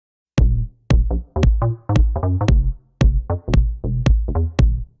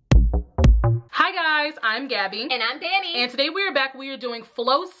Gabby. And I'm Danny. And today we are back. We are doing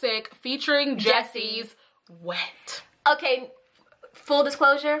Flowsik featuring Jessi's Wet. Okay, full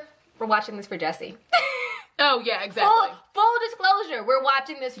disclosure, we're watching this for Jessi. Oh yeah, exactly. Full disclosure, we're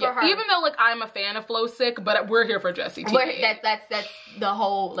watching this for her. Even though like I'm a fan of Flowsik, but we're here for Jessi. That's the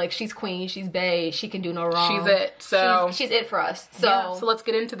whole, like, she's queen, she's bae, she can do no wrong. She's it. So she's it for us. So yeah, so let's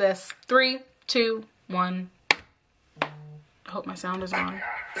get into this. 3, 2, 1. I hope my sound is on,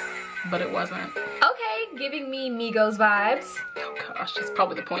 but it wasn't. Okay, giving me Migos vibes. Oh gosh, that's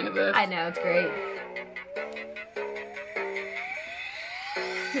probably the point of this. I know, it's great.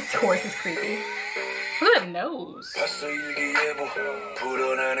 This horse is creepy. Look at that nose. Oh,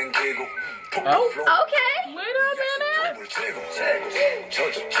 okay. Wait a minute.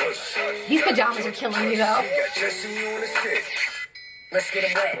 These pajamas are killing me though. Let's get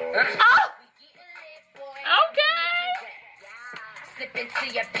it wet. Oh! Okay. Slip into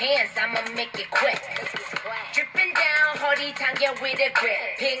your pants, I'ma make it quick. Dripping down, hoodie tangle with a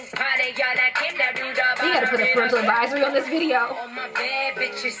grip. Pink party, y'all that came down to the. You gotta put a parental advisory on this video. All my bad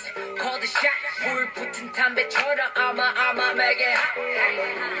bitches, call the shot. We're putting time better. I'ma make it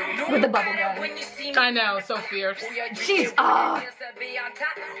hot. With the bubble gun. When you see me, I know, so fierce. She's the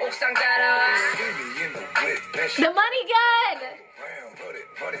money gun.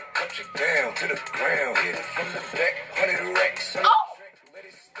 Oh!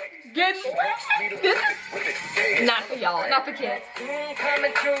 Get This is not for y'all, not for kids.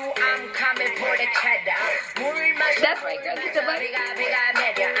 coming through, I'm coming for the cheddar. That's right, girl. Get the money. I'm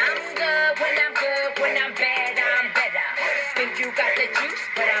good when I'm bad, I'm better. Think you got the juice,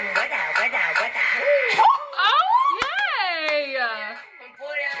 but I'm wetter. oh, yay!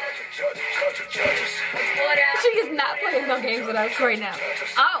 She is not playing no games with us right now.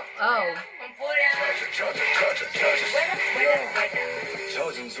 Oh.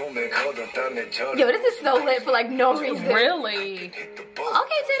 Yo, this is so lit for like no reason. Really?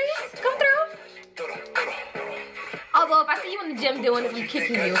 Okay, titties, come through. Although if I see you in the gym doing this, I'm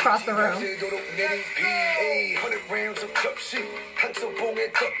kicking you across the room.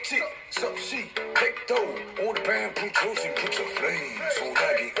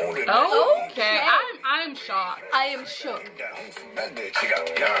 Okay, I'm shocked. I am shook.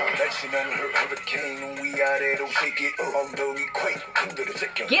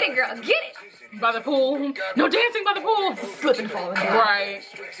 Get it, girl, get it. By the pool. No dancing by the pool. Slip and fall down. Right.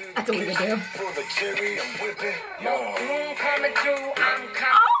 That's what we would do. Coming through, I'm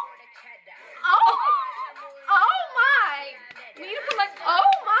coming. Oh my. We need to come like,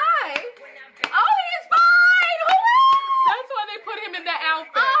 oh my. Oh, he's fine. Who is? That's why they put him in that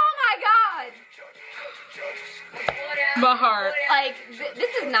outfit. Oh my God. My heart. Like,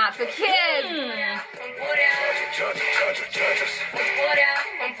 this is not for kids.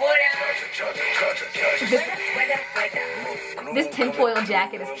 This tinfoil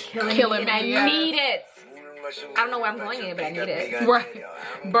jacket is killing me, and I need it. I don't know where I'm going in, but I need it. Right.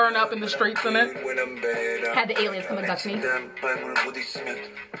 Burn up in the streets in it. Had the aliens come and touch me.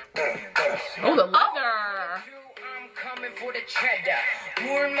 Oh, the leather. Coming for the cheddar.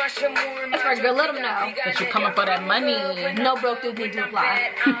 That's right, girl, let them know that you're coming for that money. No broke dudes need to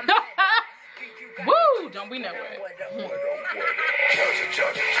apply. Woo! Don't we know it?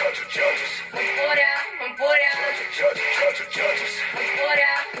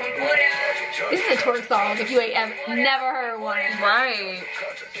 This is a twerk song if you ain't never heard one. Right.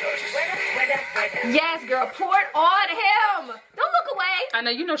 Yes, girl, pour it on him. Don't look away. I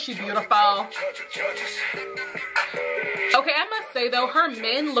know, you know she's beautiful. Okay, I must say though, her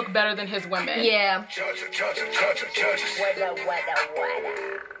men look better than his women. Yeah.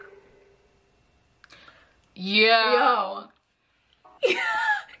 Yeah. Yo.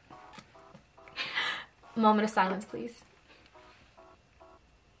 Moment of silence, please.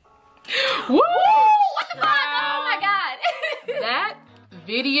 Woo! What the fuck? Oh my God. That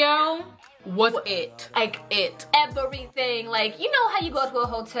video was it. Like, it. Everything. Like, you know how you go to a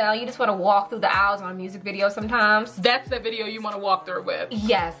hotel, you just want to walk through the aisles on a music video sometimes? That's the video you want to walk through with.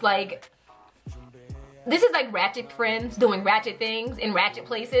 Yes, like, this is like ratchet friends doing ratchet things in ratchet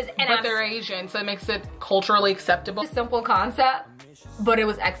places. But they're Asian, so it makes it culturally acceptable. It's a simple concept, but it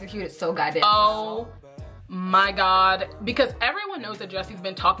was executed so goddamn well. Oh my God. Because everyone knows that Jessi's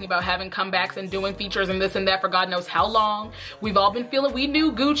been talking about having comebacks and doing features and this and that for God knows how long. We've all been feeling, we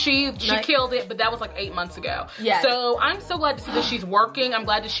knew Gucci, she killed it, but that was like 8 months ago. Yeah. So I'm so glad to see that she's working. I'm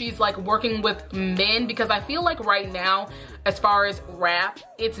glad that she's like working with men, because I feel like right now, as far as rap,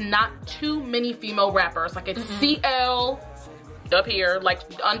 it's not too many female rappers. Like it's CL, up here, like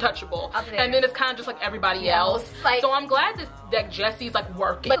untouchable, and then it's kind of just like everybody else. Like, so I'm glad that Jessi's like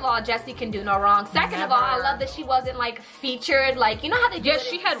working. First of all, Jessi can do no wrong. Second of all, I love that she wasn't like featured. Like, you know how they do it? Yes,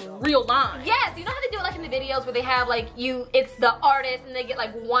 she had real lines. Yes, you know how they do it like in the videos where they have like it's the artist and they get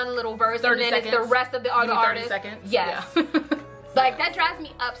like one little verse and then it's the rest of the other artist. 30 seconds. Yes. Yeah. Like, that drives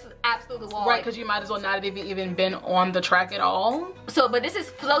me up absolutely the wall. Right, because you might as well not have even been on the track at all. So, but this is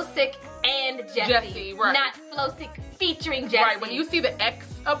Flowsik and Jessi. Right. Not Flowsik featuring Jessi. Right, when you see the X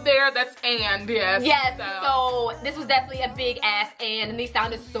up there, that's and, yes. Yes, so this was definitely a big ass and they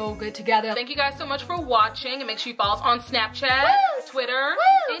sounded so good together. Thank you guys so much for watching, and make sure you follow us on Snapchat, Twitter,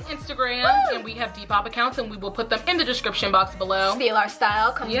 and Instagram. And we have Depop accounts, and we will put them in the description box below. Steal our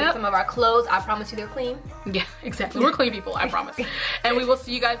style, come get some of our clothes. I promise you they're clean. Yeah, exactly. We're clean people, I promise. And we will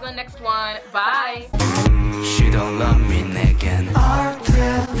see you guys on the next one. Bye. She don't love me, 내겐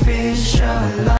artificial.